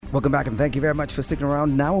Welcome back, and thank you very much for sticking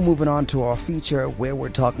around. Now we're moving on to our feature where we're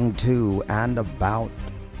talking to and about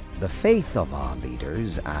the faith of our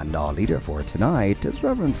leaders. And our leader for tonight is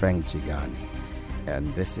Reverend Frank Chikane.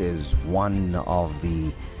 And this is one of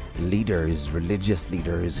the leaders, religious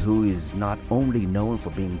leaders, who is not only known for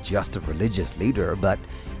being just a religious leader, but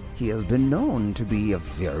he has been known to be a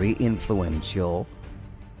very influential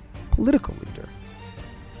political leader.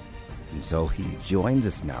 And so he joins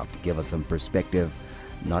us now to give us some perspective.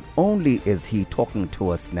 Not only is he talking to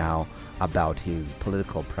us now about his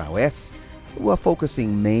political prowess, we're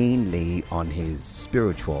focusing mainly on his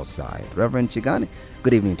spiritual side. Reverend Chikane,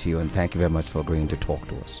 good evening to you, and thank you very much for agreeing to talk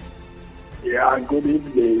to us. Yeah, good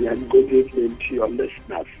evening, and good evening to your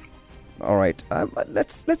listeners. All right,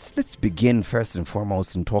 let's begin first and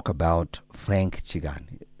foremost and talk about Frank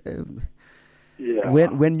Chikane.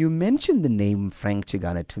 When you mention the name Frank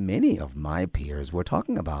Chikane to many of my peers, we're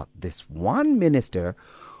talking about this one minister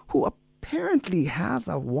who apparently has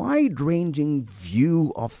a wide-ranging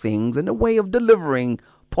view of things and a way of delivering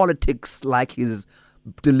politics like he's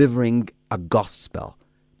delivering a gospel.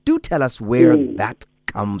 Do tell us where that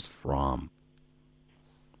comes from.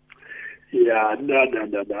 Yeah, no.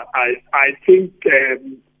 I think,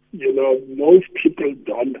 most people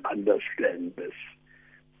don't understand this.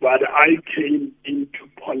 But I came into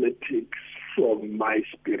politics from my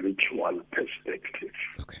spiritual perspective.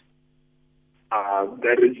 Okay.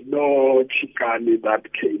 There is no Chikane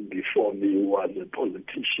that came before me who was a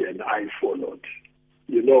politician I followed.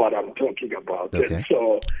 You know what I'm talking about. Okay. And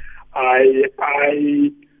so I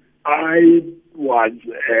was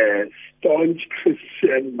a staunch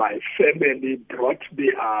Christian. My family brought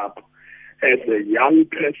me up as a young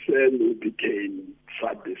person who became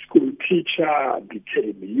Sunday school teacher,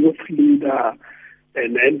 became youth leader,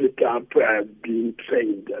 and ended up being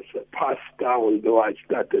trained as a pastor, although I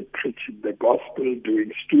started preaching the gospel,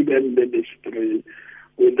 doing student ministry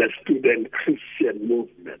with the student Christian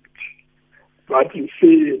movement. But you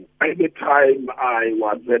see, by the time I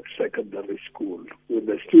was at secondary school, with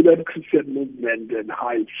the student Christian movement and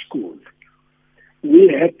high school, we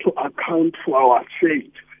had to account for our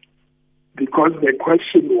faith. Because the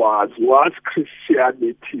question was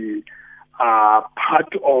Christianity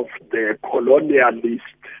part of the colonialist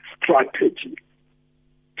strategy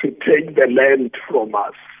to take the land from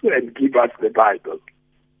us and give us the Bible?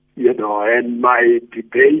 And my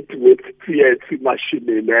debate with T.S.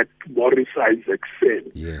 Machine at Morris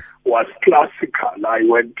Isaacson was classical. I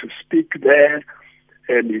went to speak there,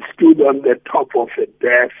 and he stood on the top of a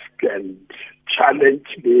desk and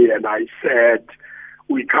challenged me, and I said,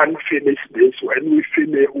 we can't finish this when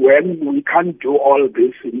we can't do all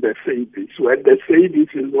this in the service. When the service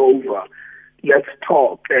is over, let's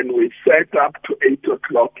talk. And we sat up to 8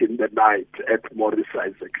 o'clock in the night at Morris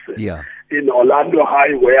Isaacson. Yeah. In Orlando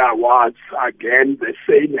High, where I was, again, the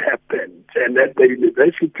same happened. And at the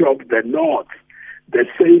University of the North, the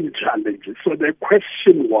same challenges. So the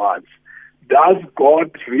question was, does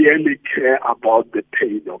God really care about the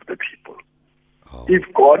pain of the people? Oh. If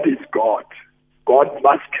God is God, God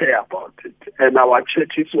must care about it. And our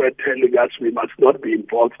churches were telling us we must not be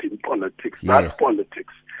involved in politics. That's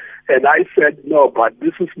politics. And I said, no, but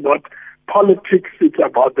this is not politics. It's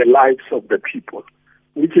about the lives of the people,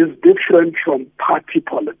 which is different from party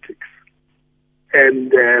politics.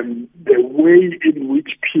 And the way in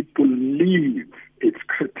which people live is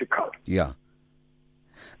critical. Yeah.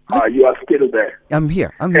 You are still there. I'm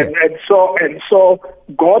here. And so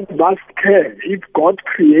God must care. If God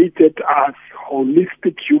created us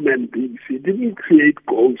holistic human beings, He didn't create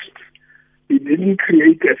ghosts. He didn't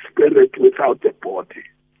create a spirit without a body.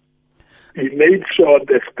 He made sure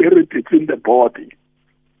the spirit is in the body.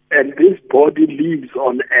 And this body lives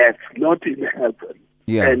on earth, not in heaven.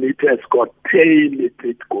 Yeah. And it has got pain,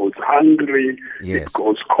 it goes hungry, Yes. it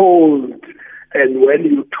goes cold. And when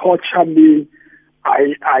you torture me,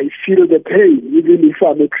 I feel the pain, even if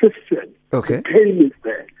I'm a Christian. Okay. The pain is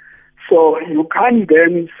there. So you can't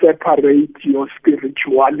then separate your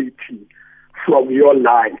spirituality from your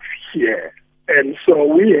life here. And so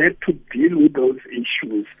we had to deal with those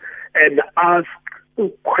issues and ask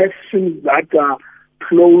questions that are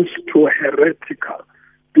close to heretical.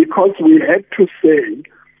 Because we had to say,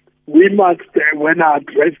 we must, when I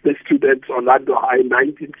addressed the students Orlando High in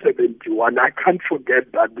 1971, I can't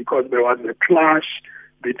forget that because there was a clash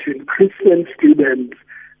between Christian students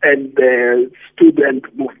and the student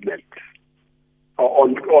movement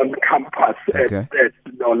on campus at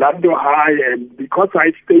Orlando High. And because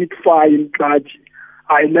I stayed far in Kaji,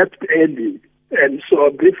 I left early And so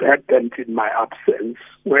this happened in my absence.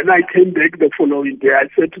 When I came back the following day, I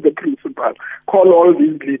said to the principal, call all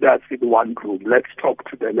these leaders in one room. Let's talk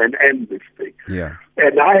to them and end this thing. Yeah.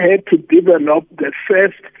 And I had to develop the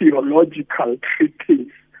first theological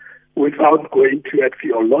treatise without going to a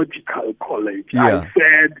theological college. Yeah. I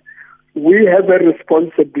said, we have a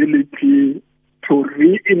responsibility to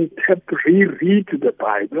reread the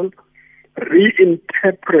Bible,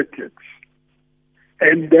 reinterpret it,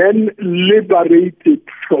 and then liberate it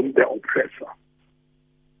from the oppressor.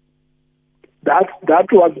 That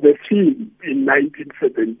was the theme in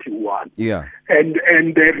 1971. Yeah. And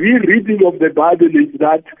the rereading of the Bible is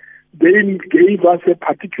that they gave us a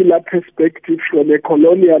particular perspective from a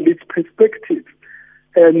colonialist perspective.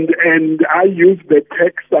 And I used the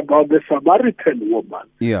text about the Samaritan woman.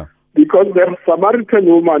 Yeah. Because the Samaritan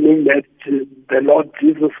woman who met the Lord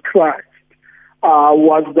Jesus Christ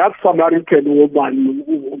was that Samaritan woman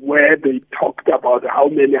where they talked about how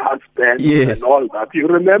many husbands and all that. You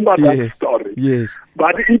remember that story? Yes.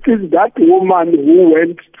 But it is that woman who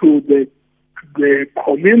went to the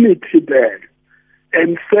community there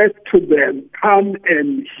and said to them, come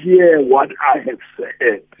and hear what I have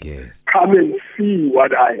said. Yes. Come and see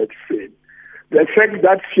what I have said. The fact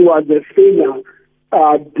that she was a sinner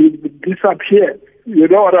disappeared. You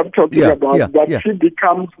know what I'm talking about? But she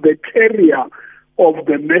becomes the carrier of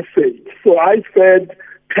the message. So I said,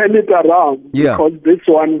 turn it around because this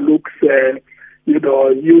one looks,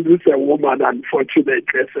 uses a woman,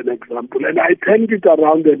 unfortunately, as an example. And I turned it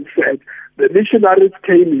around and said, the missionaries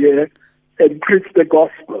came here and preached the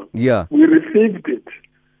gospel. Yeah. We received it.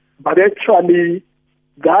 But actually,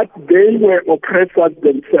 that they were oppressors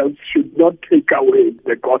themselves should not take away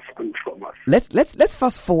the gospel from us. Let's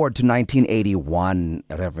fast forward to 1981,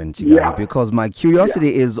 Reverend Chikane, because my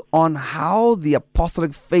curiosity is on how the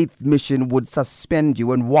Apostolic Faith Mission would suspend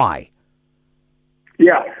you and why.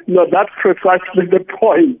 Yeah, no, that's precisely the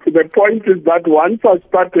point. The point is that once I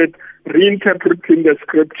started reinterpreting the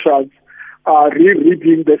scriptures,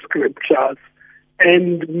 rereading the scriptures,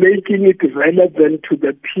 and making it relevant to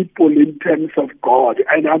the people in terms of God.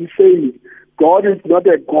 And I'm saying God is not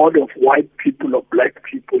a God of white people or black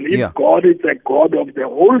people. If God is a God of the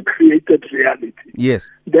whole created reality,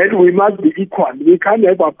 then we must be equal. We can't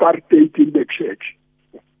have apartheid in the church.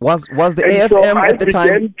 Was the AFM at the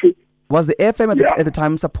time? Was the AFM at the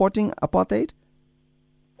time supporting apartheid?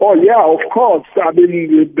 Oh, yeah, of course. I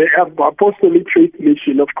mean, the Apostolic Faith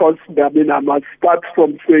Mission, of course, I must start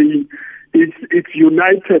from saying it's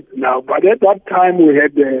united now. But at that time, we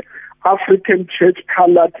had the African church,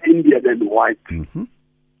 colored, Indian, and white. Mm-hmm.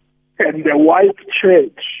 And the white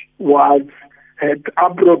church had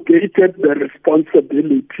abrogated the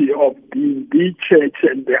responsibility of the church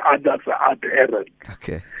and the others are adherent.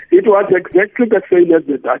 Okay. It was exactly the same as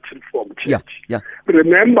the Dutch Reformed Church. Yeah.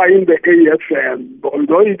 Remember in the AFM,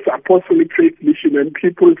 although it's Apostolic Faith Mission and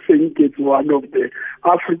people think it's one of the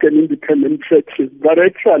African independent churches, but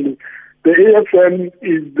actually the AFM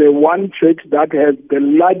is the one church that has the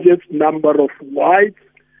largest number of whites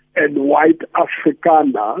and white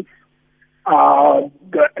Afrikaners,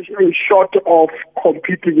 short of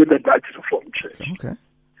competing with the Dutch Reformed Church. Okay.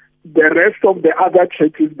 The rest of the other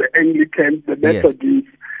churches, the Anglicans, the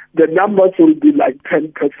Methodists, the numbers will be like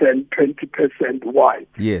 10%, 20% white.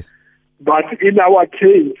 Yes. But in our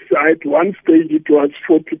case, at one stage it was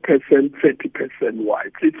 40%, 30%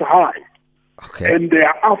 white. It's high. Okay. And they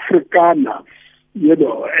are Afrikaners,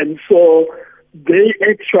 and so they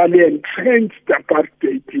actually entrenched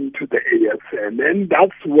apartheid into the AFM. And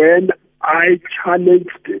that's when I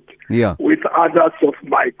challenged it with others of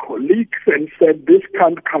my colleagues and said, this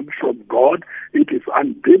can't come from God. It is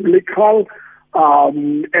unbiblical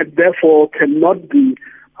and therefore cannot be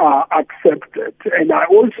accepted. And I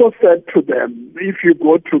also said to them, if you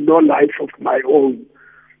go to No Life of My Own,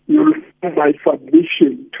 you'll find my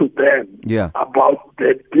submission to them about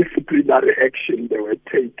the disciplinary action they were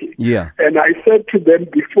taking. Yeah. And I said to them,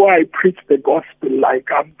 before I preach the gospel like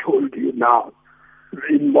I'm told you now,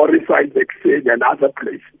 in Morris Isaac and other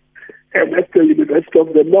places, and at the University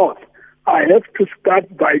of the North, I have to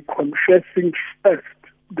start by confessing first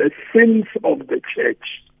the sins of the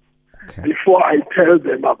church before I tell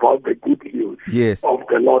them about the good news of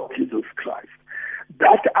the Lord Jesus Christ.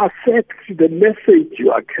 That affects the message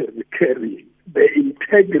you are carrying. The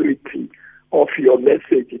integrity of your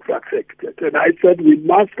message is affected. And I said we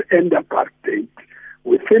must end apartheid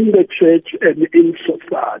within the church and in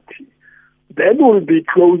society. Then we'll be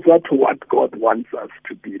closer to what God wants us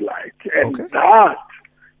to be like. And that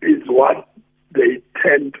is what they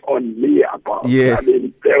turned on me about. Yes. I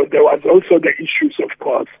mean, there was also the issues, of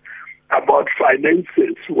course, about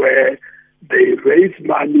finances where they raise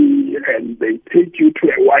money and they take you to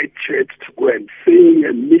a white church to go and sing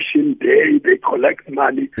and mission day. They collect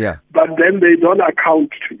money, but then they don't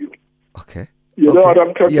account to you. Okay. You know what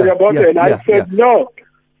I'm talking about? And I said, no,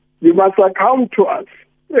 you must account to us.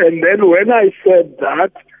 And then when I said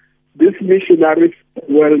that, this missionary said,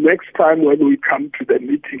 well, next time when we come to the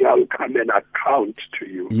meeting, I'll come and account to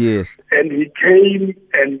you. Yes. And he came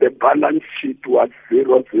and the balance sheet was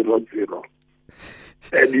 000.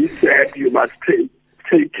 And he said, you must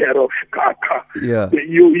take care of Kaka. Yeah.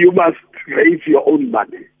 You must raise your own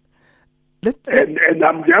money. And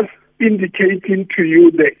I'm just indicating to you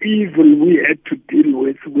the evil we had to deal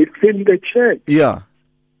with within the church. Yeah.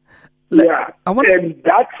 And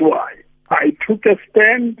that's why I took a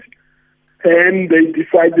stand, and they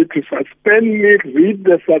decided to suspend me. Read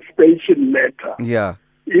the suspension letter. Yeah.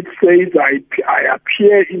 It says I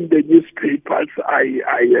appear in the newspapers, I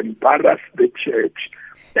embarrass the church,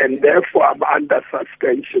 and therefore I'm under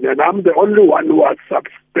suspension. And I'm the only one who was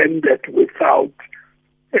suspended without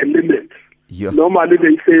a limit. Yeah. Normally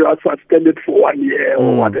they say you are suspended for 1 year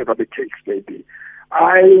or whatever the case may be.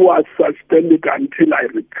 I was suspended until I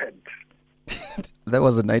repent. That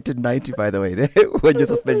was in 1990, by the way, when your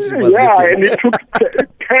suspension was lifted. And it took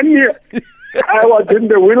 10 years. I was in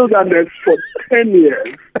the wilderness for 10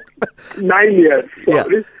 years. 9 years,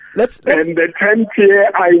 sorry. Yeah. Let's and the 10th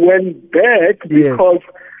year I went back because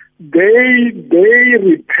they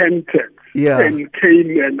repented and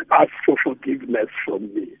came and asked for forgiveness from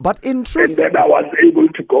me. But in truth, and then I was able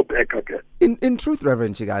to go back again. In truth,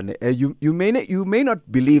 Reverend Chikane, you may not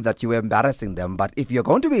believe that you were embarrassing them, but if you're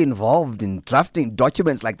going to be involved in drafting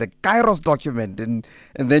documents like the Kairos document, and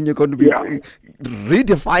then you're going to be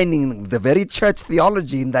redefining the very church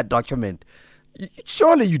theology in that document,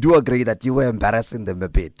 surely you do agree that you were embarrassing them a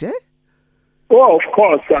bit, eh? Well, of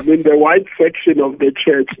course. I mean, the white section of the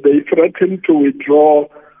church, they threatened to withdraw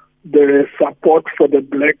the support for the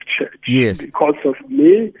black church because of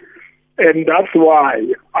me. And that's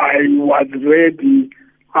why I was ready.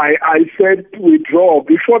 I said withdraw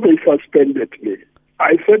before they suspended me.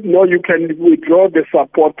 I said, no, you can withdraw the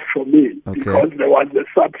support for me because there was a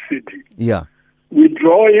subsidy. Yeah.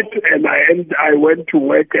 Withdraw it, and I went to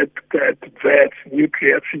work at VET,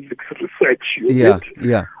 Nuclear Physics Research Unit.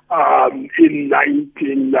 In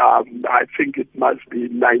I think it must be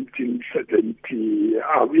 1970,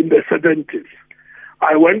 in the 70s.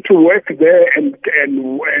 I went to work there and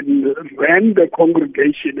ran the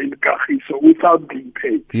congregation in Kagiso without being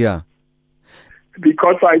paid. Yeah.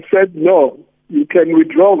 Because I said, no, you can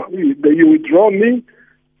withdraw. You withdraw me,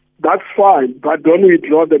 that's fine, but don't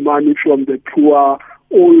withdraw the money from the poor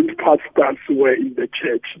old pastors who were in the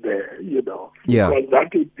church there, because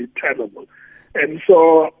that would be terrible. And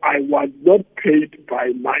so I was not paid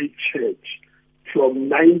by my church from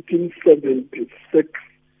 1976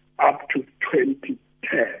 up to 2010.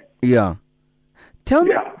 Yeah. Tell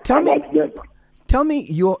me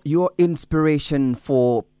your inspiration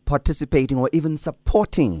for participating or even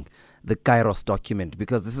supporting the Kairos document,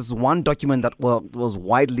 because this is one document that was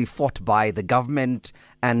widely fought by the government,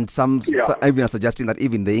 and some even are suggesting that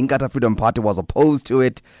even the Inkatha Freedom Party was opposed to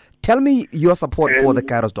it. Tell me your support for the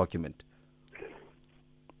Kairos document.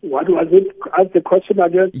 What was it? Ask the question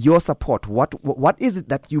again. Your support. What is it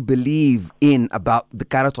that you believe in about the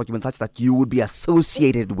Kairos document such that you would be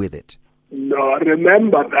associated with it? No,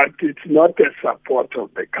 remember that it's not a support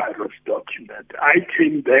of the Kairos document. I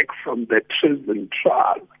came back from the treason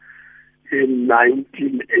trial in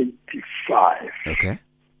 1985. Okay.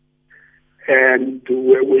 And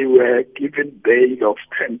we were given bail of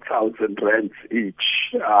 10,000 rands each.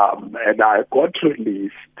 And I got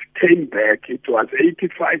released, came back. It was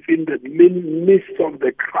 85 in the midst of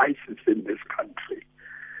the crisis in this country.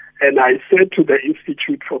 And I said to the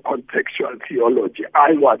Institute for Contextual Theology,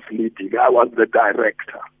 I was leading, I was the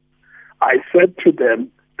director. I said to them,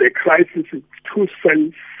 the crisis is too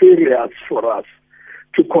serious for us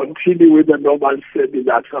to continue with the normal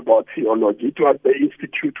seminars about theology. It was the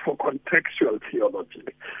Institute for Contextual Theology.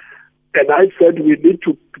 And I said we need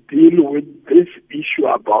to deal with this issue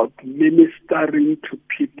about ministering to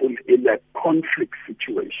people in a conflict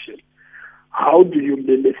situation. How do you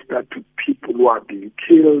minister to people who are being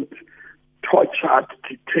killed, tortured,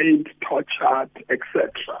 detained,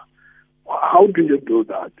 etc.? How do you do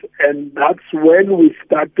that? And that's when we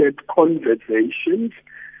started conversations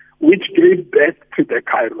which gave birth to the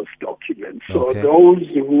Kairos document. So those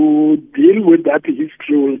who deal with that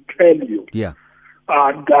history will tell you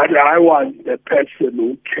that I was the person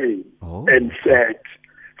who came and said.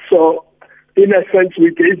 So in a sense,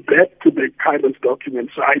 we gave back to the Kairos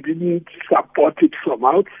document, so I didn't support it from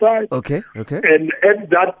outside. Okay. And at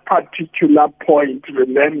that particular point,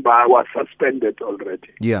 remember, I was suspended already.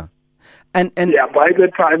 Yeah. And by the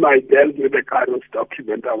time I dealt with the Kairos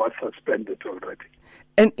document, I was suspended already.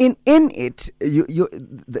 And in it,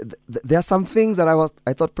 there are some things that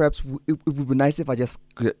I thought perhaps it would be nice if I just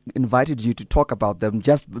invited you to talk about them,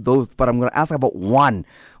 just those. But I'm going to ask about one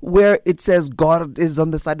where it says God is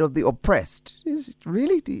on the side of the oppressed.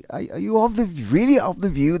 Really, are you really of the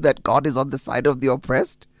view that God is on the side of the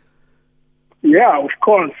oppressed? Yeah, of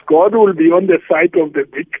course. God will be on the side of the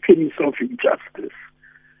victims of injustice.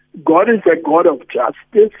 God is a God of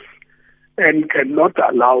justice and cannot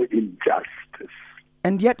allow injustice.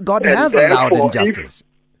 And yet God has allowed injustice.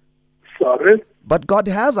 But God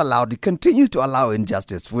has allowed, He continues to allow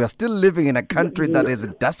injustice. We are still living in a country that is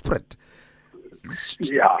desperate.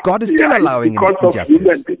 Yeah. God is still allowing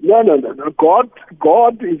injustice. No.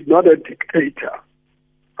 God is not a dictator.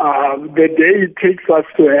 The day He takes us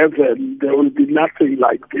to heaven, there will be nothing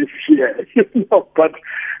like this here. But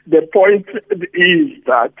the point is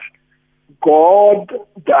that God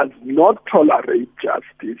does not tolerate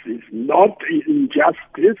justice. It's not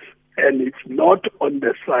injustice, and it's not on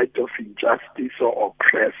the side of injustice or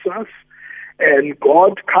oppressors. And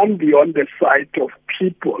God can be on the side of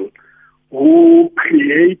people who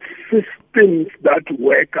create systems that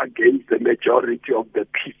work against the majority of the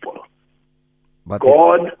people. But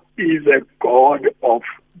God is a God of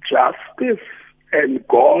justice, and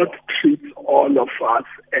God treats all of us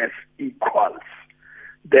as equals.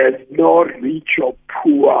 There's no rich or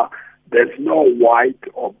poor. There's no white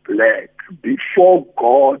or black. Before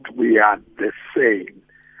God, we are the same.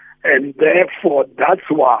 And therefore, that's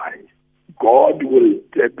why God will,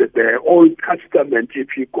 the Old Testament,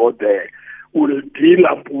 if you go there, will deal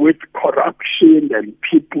up with corruption and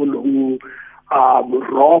people who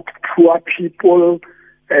rob poor people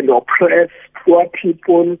and oppress poor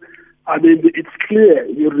people. I mean, it's clear.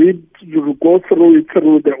 You go through it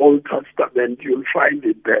through the Old Testament, you'll find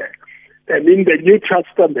it there. And in the New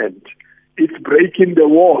Testament, it's breaking the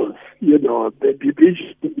walls, the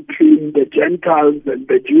division between the Gentiles and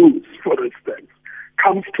the Jews, for instance,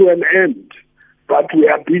 comes to an end. But we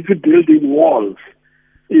are busy building walls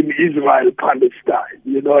in Israel, Palestine,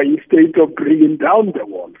 instead of bringing down the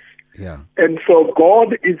walls. Yeah. And so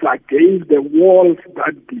God is against the walls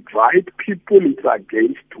that divide people. It's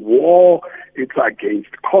against war. It's against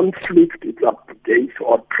conflict. It's against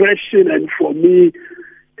oppression. And for me,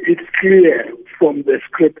 it's clear from the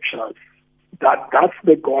scriptures that that's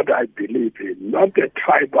the God I believe in, not a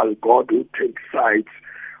tribal God who takes sides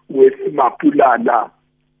with Mapulana.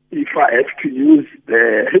 If I have to use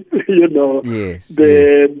the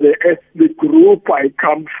ethnic group I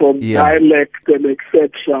come from, dialect and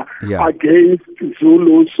etc., against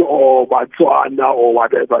Zulus or Botswana or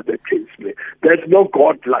whatever the case may. There's no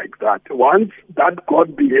God like that. Once that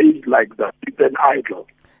God behaves like that, it's an idol.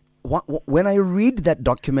 When I read that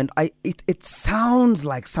document, it sounds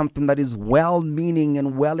like something that is well-meaning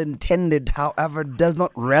and well-intended, however, does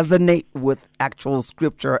not resonate with actual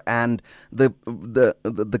scripture and the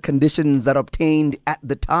conditions that obtained at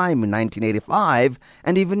the time in 1985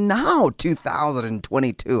 and even now,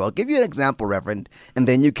 2022. I'll give you an example, Reverend, and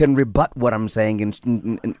then you can rebut what I'm saying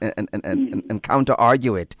and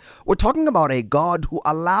counter-argue it. We're talking about a God who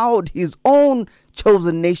allowed His own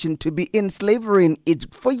chosen nation to be in slavery in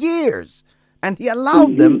Egypt for years. And He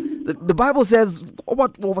allowed them, the Bible says,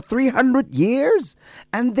 over 300 years?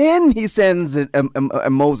 And then He sends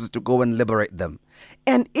Moses to go and liberate them.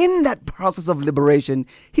 And in that process of liberation,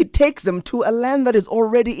 He takes them to a land that is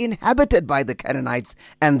already inhabited by the Canaanites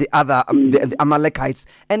and the other the Amalekites.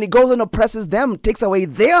 And He goes and oppresses them, takes away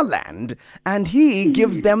their land, and He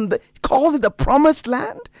gives them, calls it the promised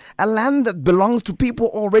land, a land that belongs to people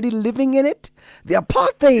already living in it. The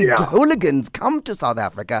apartheid hooligans come to South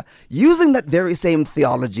Africa using that very same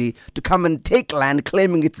theology to come and take land,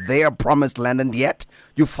 claiming it's their promised land, and yet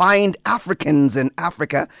you find Africans in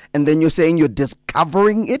Africa, and then you're saying you're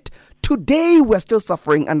discovering it. Today, we're still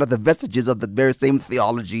suffering under the vestiges of the very same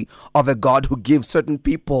theology of a God who gives certain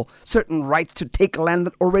people certain rights to take land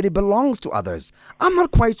that already belongs to others. I'm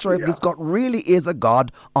not quite sure if this God really is a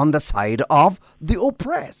God on the side of the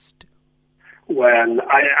oppressed. Well,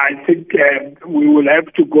 I think we will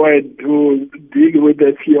have to go and deal with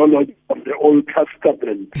the theology of the Old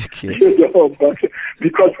Testament, but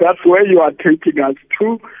because that's where you are taking us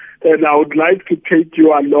to. And I would like to take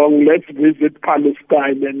you along. Let's visit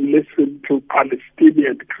Palestine and listen to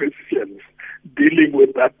Palestinian Christians dealing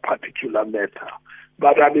with that particular matter.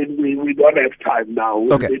 But I mean, we don't have time now.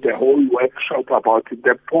 We need a whole workshop about it.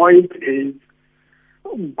 The point is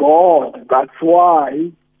God. That's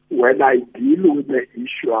why when I deal with the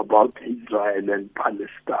issue about Israel and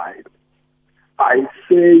Palestine, I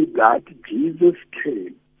say that Jesus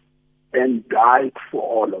came and died for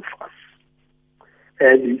all of us.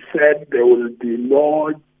 And he said there will be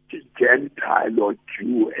no Gentile or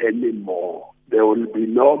Jew anymore. There will be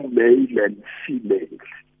no male and female.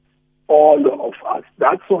 All of us.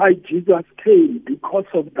 That's why Jesus came, because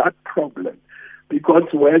of that problem.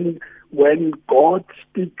 Because when God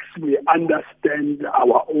speaks, we understand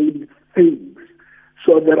our own things.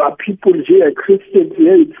 So there are people here, Christians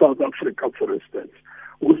here in South Africa, for instance,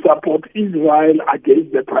 who support Israel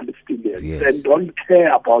against the Palestinians and don't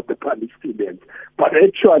care about the Palestinians. But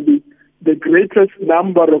actually, the greatest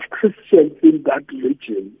number of Christians in that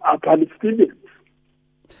region are Palestinians.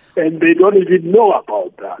 And they don't even know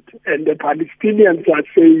about that. And the Palestinians are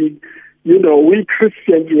saying, we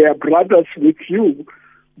Christians, we are brothers with you,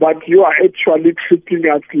 but you are actually treating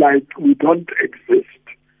us like we don't exist.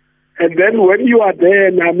 And then when you are there,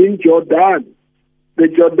 and I'm in Jordan, the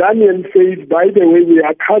Jordanian says, by the way, we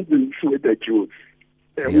are cousins with the Jews.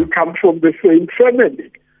 And we come from the same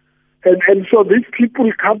family. And so these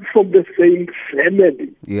people come from the same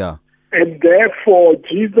family. Yeah. And therefore,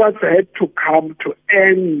 Jesus had to come to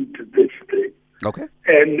end this thing. Okay.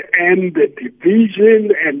 And end the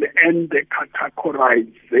division and end the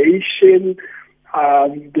categorization,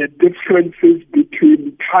 the differences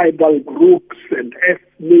between tribal groups and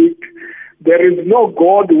ethnic. There is no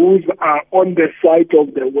God who's on the side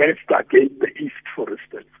of the West against the East, for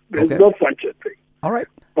instance. There's no such a thing. All right.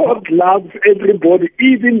 God loves everybody,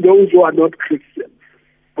 even those who are not Christians.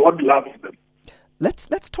 God loves them. Let's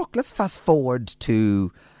fast forward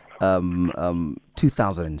to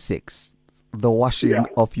 2006, the washing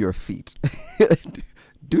of your feet.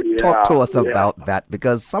 Do talk to us about that,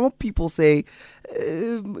 because some people say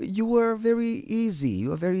you were very easy.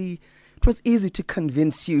 It was easy to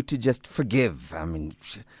convince you to just forgive. I mean,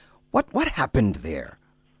 what happened there?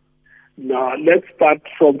 Now, let's start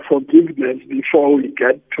from forgiveness before we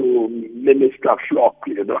get to Minister Flock,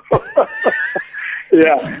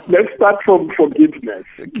 let's start from forgiveness.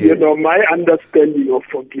 Okay. My understanding of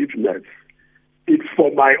forgiveness is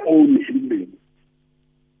for my own healing.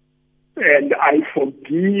 And I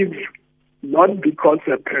forgive not because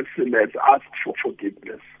a person has asked for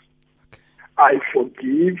forgiveness. Okay. I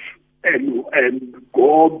forgive and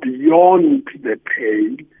go beyond the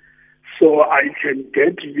pain so I can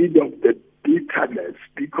get rid of the bitterness,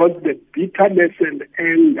 because the bitterness and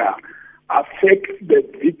anger affects the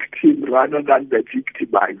victim rather than the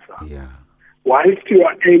victimizer. Yeah. Whilst you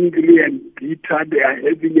are angry and bitter, they are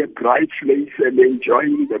having a bright place and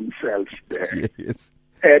enjoying themselves there. Yes.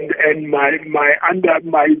 And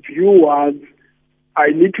my view was,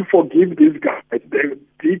 I need to forgive this guy. The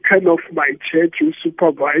deacon of my church who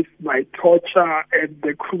supervised my torture at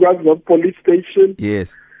the KwaZulu-Natal police station.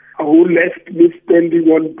 Yes. Who left me standing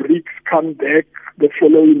on bricks, come back the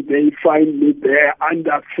following day, find me there,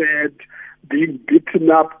 underfed, being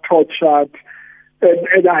beaten up, tortured.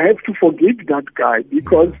 And I have to forgive that guy,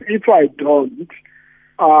 because if I don't,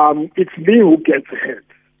 it's me who gets hurt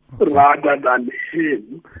rather than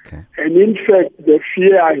him. Okay. And in fact, the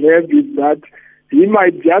fear I have is that he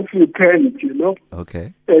might just repent,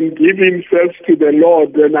 and give himself to the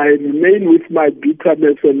Lord, and I remain with my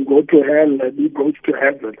bitterness and go to hell and he goes to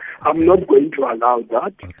heaven. I'm not going to allow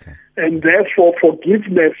that. Okay. And therefore,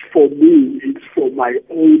 forgiveness for me is for my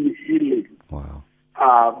own healing. Wow.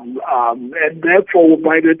 And therefore,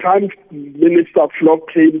 by the time Minister Flock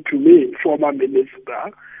came to me, former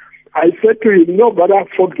minister, I said to him, no, but I've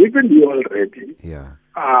forgiven you already. Yeah.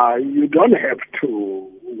 You don't have to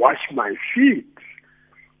wash my feet.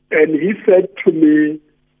 And he said to me,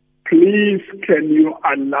 please, can you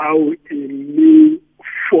allow in me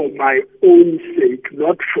for my own sake,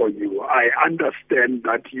 not for you. I understand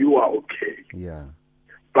that you are okay. Yeah.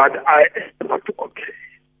 But I am not okay.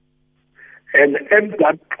 And at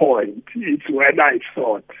that point is when I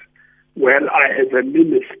thought, well, I have a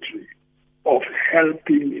ministry of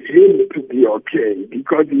helping him to be okay,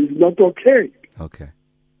 because he's not okay. Okay.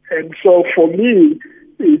 And so for me,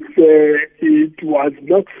 it was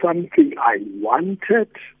not something I wanted.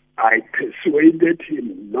 I persuaded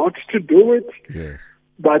him not to do it. Yes.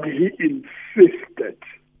 But he insisted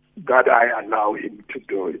that I allow him to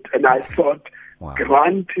do it. And I thought,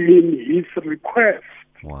 grant him his request.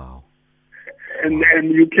 Wow.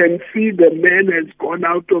 And you can see the man has gone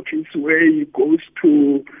out of his way. He goes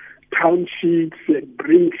to townships and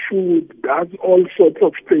brings food, does all sorts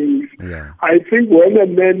of things. Yeah. I think when a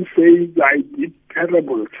man says, I did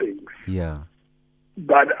terrible things. Yeah.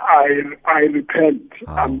 But I repent.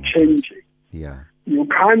 I'm changing. Yeah. You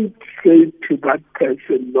can't say to that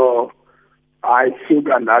person, no, I'm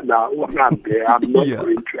not Yeah.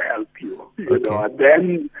 going to help you. You know, and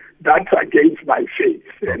then that's against my faith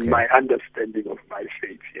and my understanding of my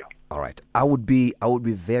faith. Yeah. All right. I would be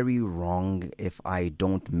very wrong if I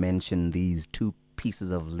don't mention these two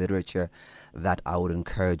pieces of literature that I would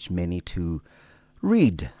encourage many to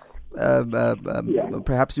read.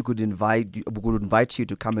 Perhaps we could invite you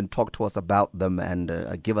to come and talk to us about them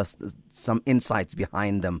and give us some insights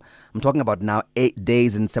behind them. I'm talking about now 8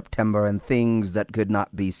 Days in September and Things That Could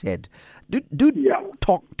Not Be Said.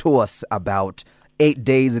 Talk to us about 8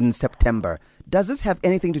 Days in September. Does this have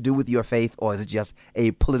anything to do with your faith, or is it just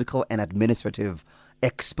a political and administrative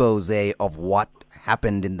expose of what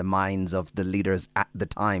happened in the minds of the leaders at the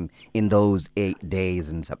time in those 8 days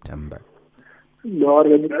in September? No,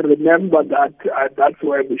 remember that that's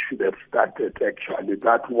where we should have started, actually.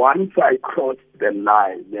 That once I crossed the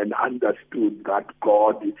line and understood that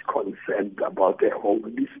God is concerned about a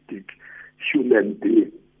holistic human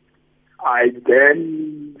being, I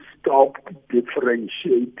then stopped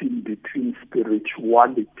differentiating between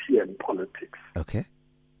spirituality and politics. Okay.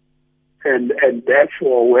 And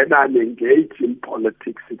therefore, when I'm engaged in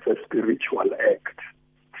politics, it's a spiritual act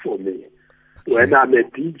for me. Okay. When I'm a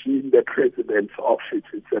DG in the president's office,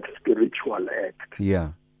 it's a spiritual act.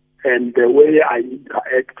 Yeah. And the way I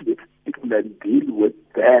interact with people and deal with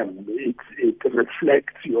them, it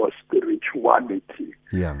reflects your spirituality.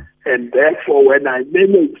 Yeah. And therefore, when I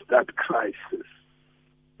managed that crisis,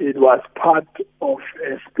 it was part of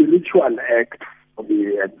a spiritual act for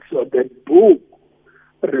me. And so the book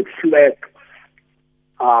reflects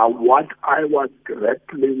what I was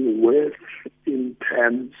grappling with in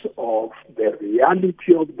terms of the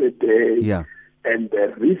reality of the day and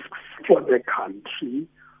the risks for the country,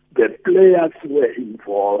 the players who were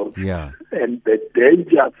involved, and the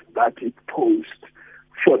dangers that it posed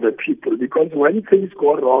for the people. Because when things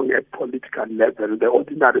go wrong at political level, the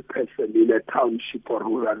ordinary person in a township or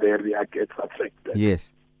rural area gets affected.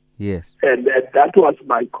 Yes, yes. And that was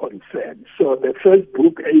my concern. So the first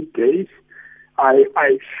book, 8 Days,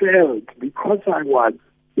 I felt, because I was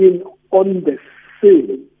on the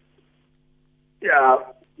scene,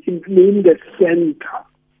 in the center,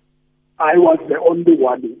 I was the only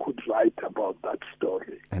one who could write about that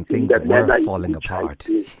story. And things were falling apart.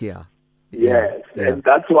 Yeah. Yes, and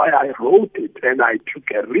that's why I wrote it, and I took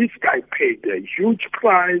a risk. I paid a huge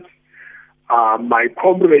price. My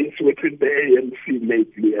comrades within the ANC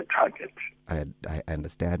made me a target. I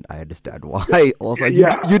understand. I understand why. Also,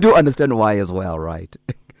 you do understand why as well, right?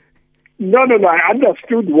 No, I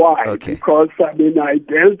understood why. Okay. Because, I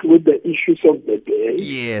dealt with the issues of the day.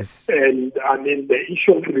 Yes. And, the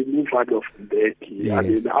issue of removal of Mbeki.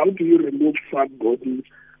 Yes. How do you remove somebody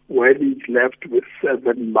when he's left with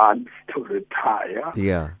 7 months to retire?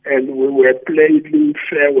 Yeah. And we were planning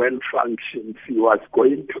farewell functions. He was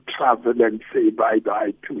going to travel and say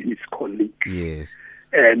bye-bye to his colleagues. Yes.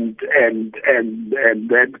 And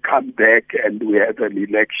then come back and we have an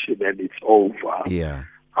election and it's over. Yeah.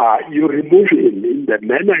 You remove him in the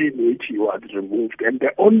manner in which he was removed, and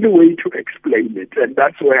the only way to explain it, and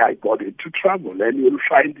that's where I got into trouble, and you'll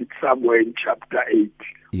find it somewhere in chapter 8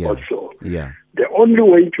 or so. Yeah. The only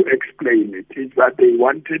way to explain it is that they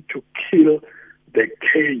wanted to kill the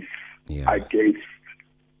case against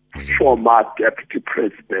former Deputy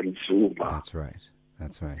President Zuma. That's right.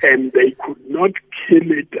 And they could not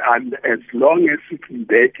kill it as long as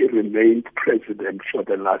Mbeki remained president for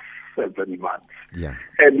the last 7 months. Yeah.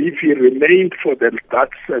 And if he remained for that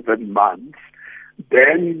 7 months,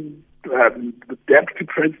 then the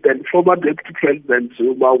former Deputy President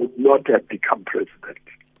Zuma would not have become president.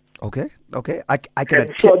 Okay. I can.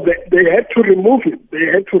 And so they had to remove him.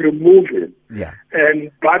 Yeah.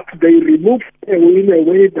 But they removed him in a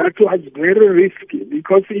way that was very risky,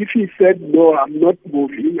 because if he said, no, I'm not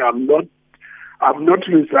moving, I'm not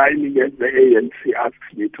resigning as the ANC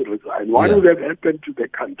asks me to resign, what would have happened to the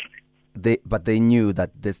country? But they knew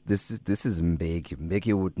that this is Mbeki.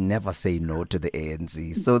 Mbeki would never say no to the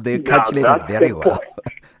ANC, so they calculated very well.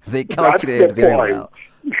 They calculated very well.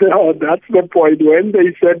 No, that's the point. When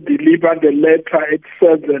they said deliver the letter at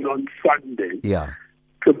 7 on Sunday,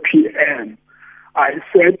 to PM, I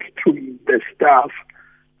said to the staff,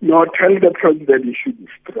 no, tell the president he shouldn't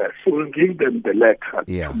stress. We'll give them the letter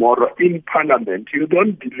tomorrow in Parliament. You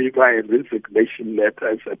don't deliver a resignation letter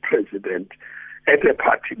as a president at a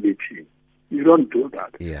party meeting. You don't do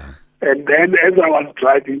that. Yeah. And then as I was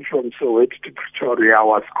driving from Soweto to Pretoria, I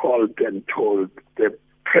was called and told the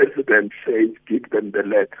president says, give them the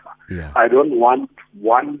letter. Yeah. I don't want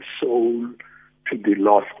one soul to be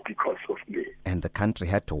lost because of me. And the country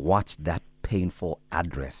had to watch that painful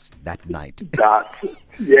address that night.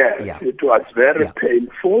 It was very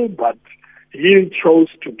painful, but he chose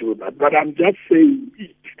to do that. But I'm just saying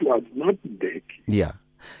it was not Mbeki. Yeah.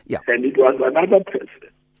 And it was another person.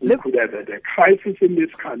 We could have had a crisis in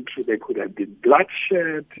this country. There could have been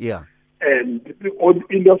bloodshed. Yeah. And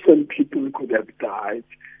innocent people could have died.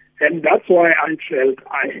 And that's why I felt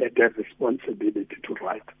I had a responsibility to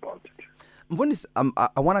write about it.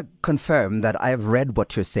 I want to confirm that I have read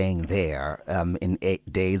what you're saying there in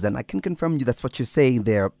 8 days, and I can confirm you that's what you're saying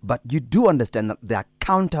there, but you do understand that there are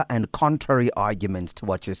counter and contrary arguments to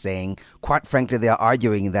what you're saying. Quite frankly, they are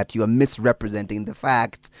arguing that you are misrepresenting the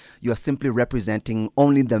facts. You are simply representing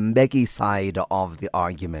only the Mbeki side of the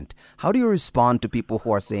argument. How do you respond to people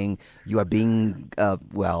who are saying you are being,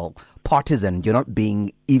 partisan, you're not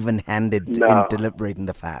being even-handed in deliberating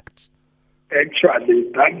the facts?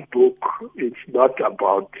 Actually, that book is not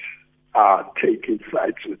about taking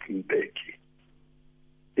sides with Mbeki.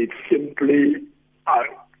 It's simply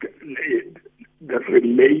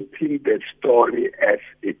relating the story as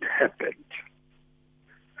it happened.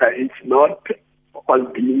 It's not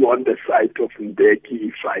on being on the side of Mbeki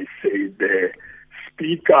if I say the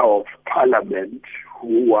Speaker of Parliament,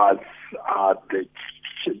 who was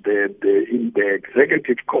in the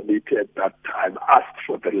Executive Committee at that time, asked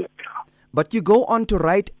for the letter. But you go on to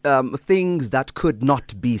write things that could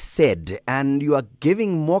not be said, and you are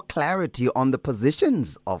giving more clarity on the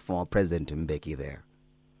positions of President Mbeki there.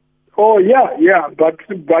 Oh, yeah. But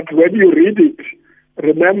when you read it,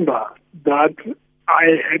 remember that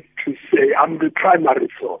I had to say I'm the primary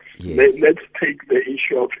source. Yes. Let's take the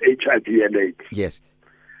issue of HIV and AIDS. Yes.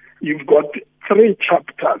 You've got 3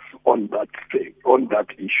 chapters on that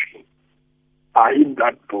issue in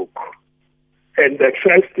that book. And the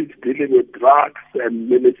first is dealing with drugs and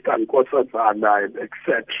Minister Nkosazana and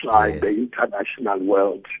etc. in the international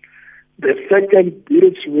world. The second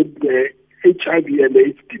deals with the HIV and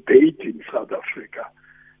AIDS debate in South Africa.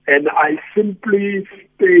 And I simply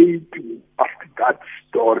state that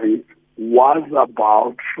story was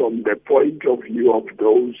about from the point of view of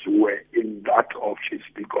those who were in that office,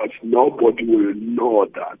 because nobody will know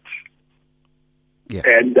that. Yeah.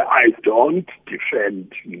 And I don't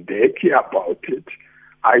defend Mbeki about it.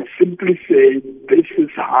 I simply say this is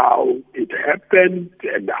how it happened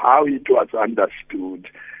and how it was understood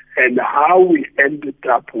and how we ended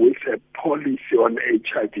up with a policy on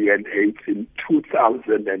HIV and AIDS in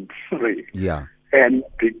 2003. Yeah. And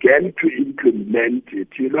began to implement it.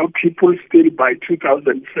 You know, people still by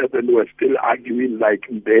 2007 were still arguing like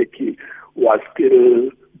Mbeki was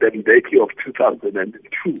still the Mbeki of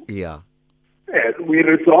 2002. Yeah. And we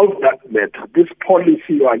resolved that matter. This policy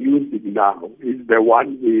you are using now is the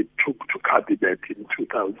one we took to cabinet in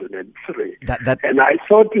 2003. And I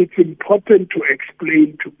thought it's important to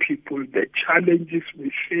explain to people the challenges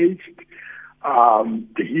we faced,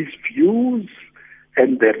 his views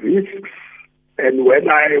and the risks. And when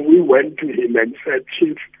we went to him and said,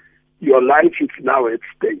 Chief, your life is now at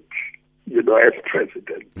stake, as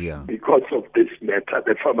president, because of this matter.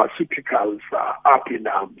 The pharmaceuticals are up in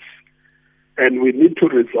arms. And we need to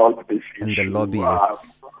resolve this issue. And the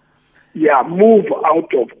lobbyists. Move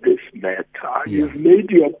out of this matter. You've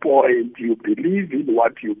made your point. You believe in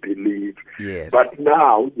what you believe. Yes. But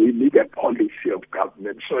now we need a policy of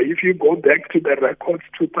government. So if you go back to the records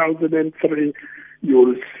 2003,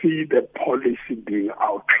 you'll see the policy being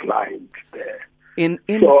outlined there.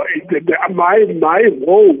 My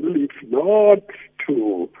role is not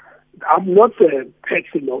to... I'm not a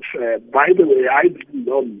person of... by the way, I didn't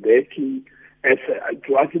know Mbeki. It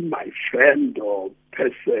wasn't my friend or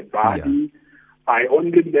buddy. I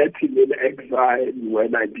only met him in exile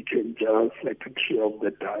when I became General Secretary of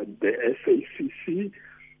the SACC.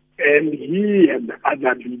 And he and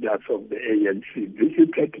other leaders of the ANC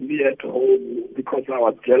visited me at home because I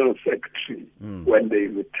was General Secretary when they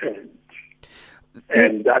returned.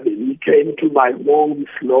 And he came to my home,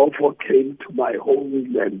 Slovo came to my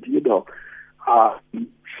home, and,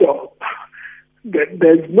 so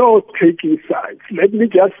there's no taking sides. Let me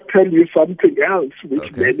just tell you something else,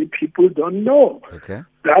 which many people don't know. Okay.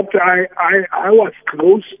 That I was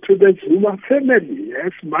close to the Zuma family.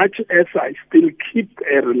 As much as I still keep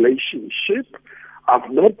a relationship, I've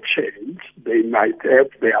not changed. They might have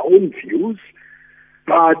their own views.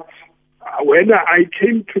 But when I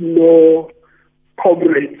came to know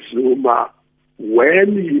Comrade Zuma,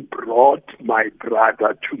 when he brought my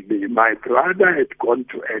brother to me, my brother had gone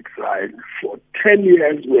to exile for 10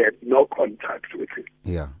 years. We had no contact with him.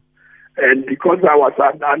 Yeah. And because I was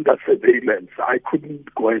under surveillance, I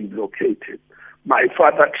couldn't go and locate him. My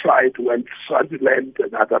father tried, went to Swaziland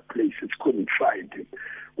and other places, couldn't find him.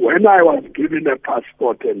 When I was given a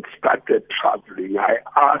passport and started traveling, I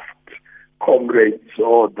asked Comrade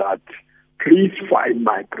Zo that, please find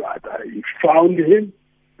my brother. He found him,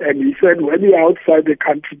 and he said, when you're outside the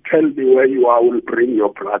country, tell me where you are, I will bring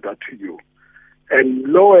your brother to you. And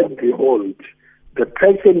lo and behold, the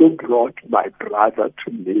person who brought my brother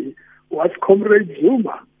to me was Comrade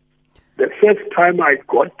Zuma. The first time I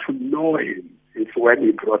got to know him is when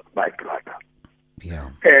he brought my brother. Yeah.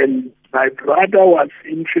 And my brother was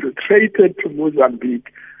infiltrated to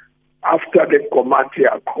Mozambique after the Komati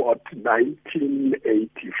Accord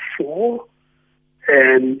 1984.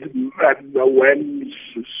 And when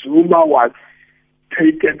Zuma was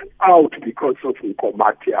taken out because of the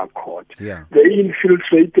Komati Accord, they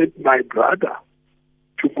infiltrated my brother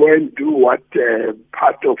to go and do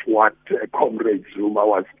part of what Comrade Zuma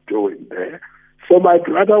was doing there. So my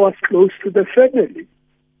brother was close to the family.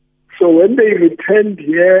 So when they returned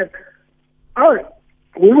here,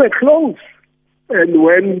 we were close. And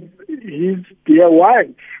when his dear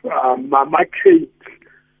wife, Mama Kate,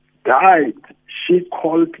 died, she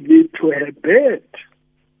called me to her bed.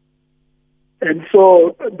 And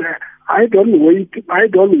so I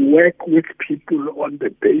don't work with people on the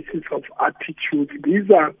basis of attitude.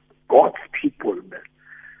 These are God's people, man.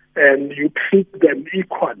 And you treat them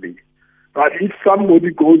equally. But if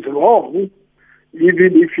somebody goes wrong,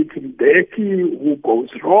 even if it's Mbeki who goes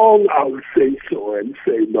wrong, I will say so and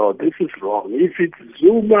say, no, this is wrong. If it's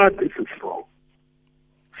Zuma, this is wrong.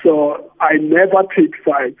 So I never take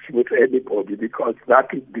sides with anybody because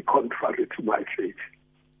that would be contrary to my faith.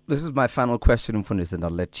 This is my final question, Mfundisi, and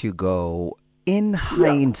I'll let you go. In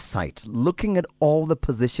hindsight, looking at all the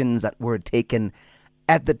positions that were taken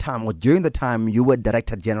at the time or during the time you were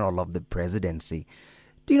Director General of the Presidency,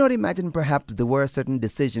 do you not imagine perhaps there were certain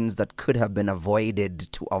decisions that could have been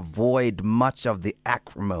avoided to avoid much of the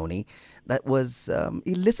acrimony that was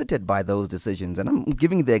elicited by those decisions? And I'm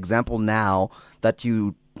giving the example now that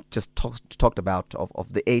you just talked about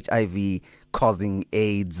of the HIV causing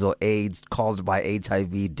AIDS or AIDS caused by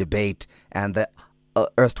HIV debate and the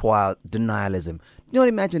erstwhile denialism. Do you not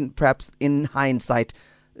imagine perhaps in hindsight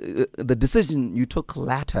the decision you took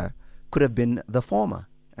latter could have been the former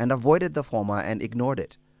and avoided the former and ignored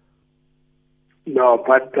it? No,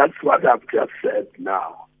 but that's what I've just said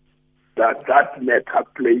now. That matter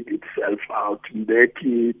played itself out.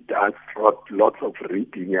 Mbeki does lots of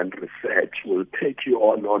reading and research, will take you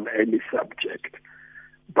on any subject.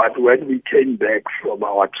 But when we came back from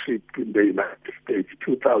our trip in the United States,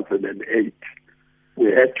 2008, we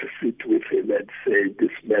had to sit with him and say,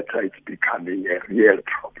 this matter is becoming a real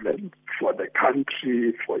problem for the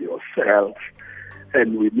country, for yourself,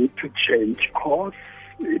 and we need to change course.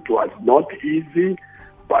 It was not easy,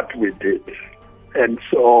 but we did. And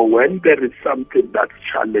so when there is something that's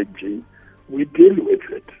challenging, we deal with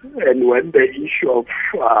it. And when the issue of,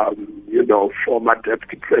 former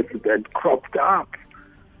deputy president cropped up,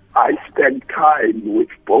 I spent time with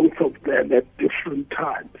both of them at different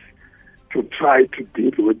times to try to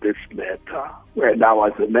deal with this matter. When I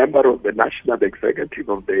was a member of the National Executive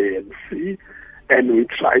of the ANC, and we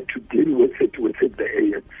tried to deal with it within the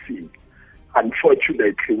ANC.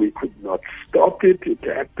 Unfortunately, we could not stop it. It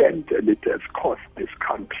happened, and it has cost this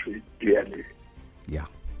country dearly. Yeah.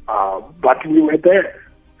 But we were there,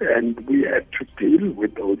 and we had to deal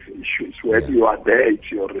with those issues. When you are there,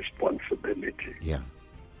 it's your responsibility. Yeah.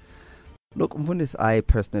 Look, Mfundisi, I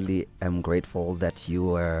personally am grateful that you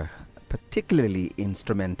were particularly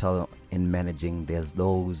instrumental in managing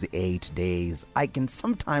those 8 days. I can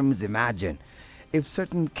sometimes imagine if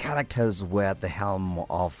certain characters were at the helm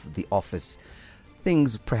of the office,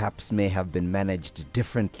 things perhaps may have been managed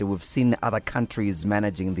differently. We've seen other countries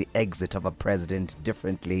managing the exit of a president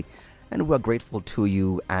differently, and we're grateful to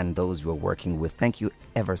you and those you're working with. Thank you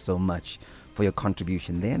ever so much for your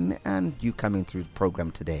contribution then and you coming through the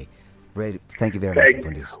program today. Thank you very much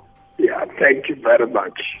for this. Yeah, thank you very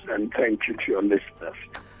much, and thank you to your listeners.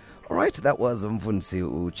 All right, that was Mfundisi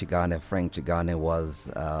Chikane. Frank Chikane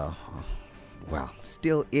was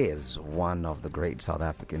still is one of the great South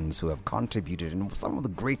Africans who have contributed in some of the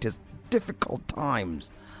greatest difficult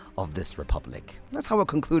times of this republic. That's how we're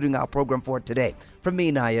concluding our program for today. From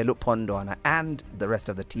me, Naya Lupondwana, and the rest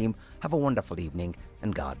of the team, have a wonderful evening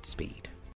and Godspeed.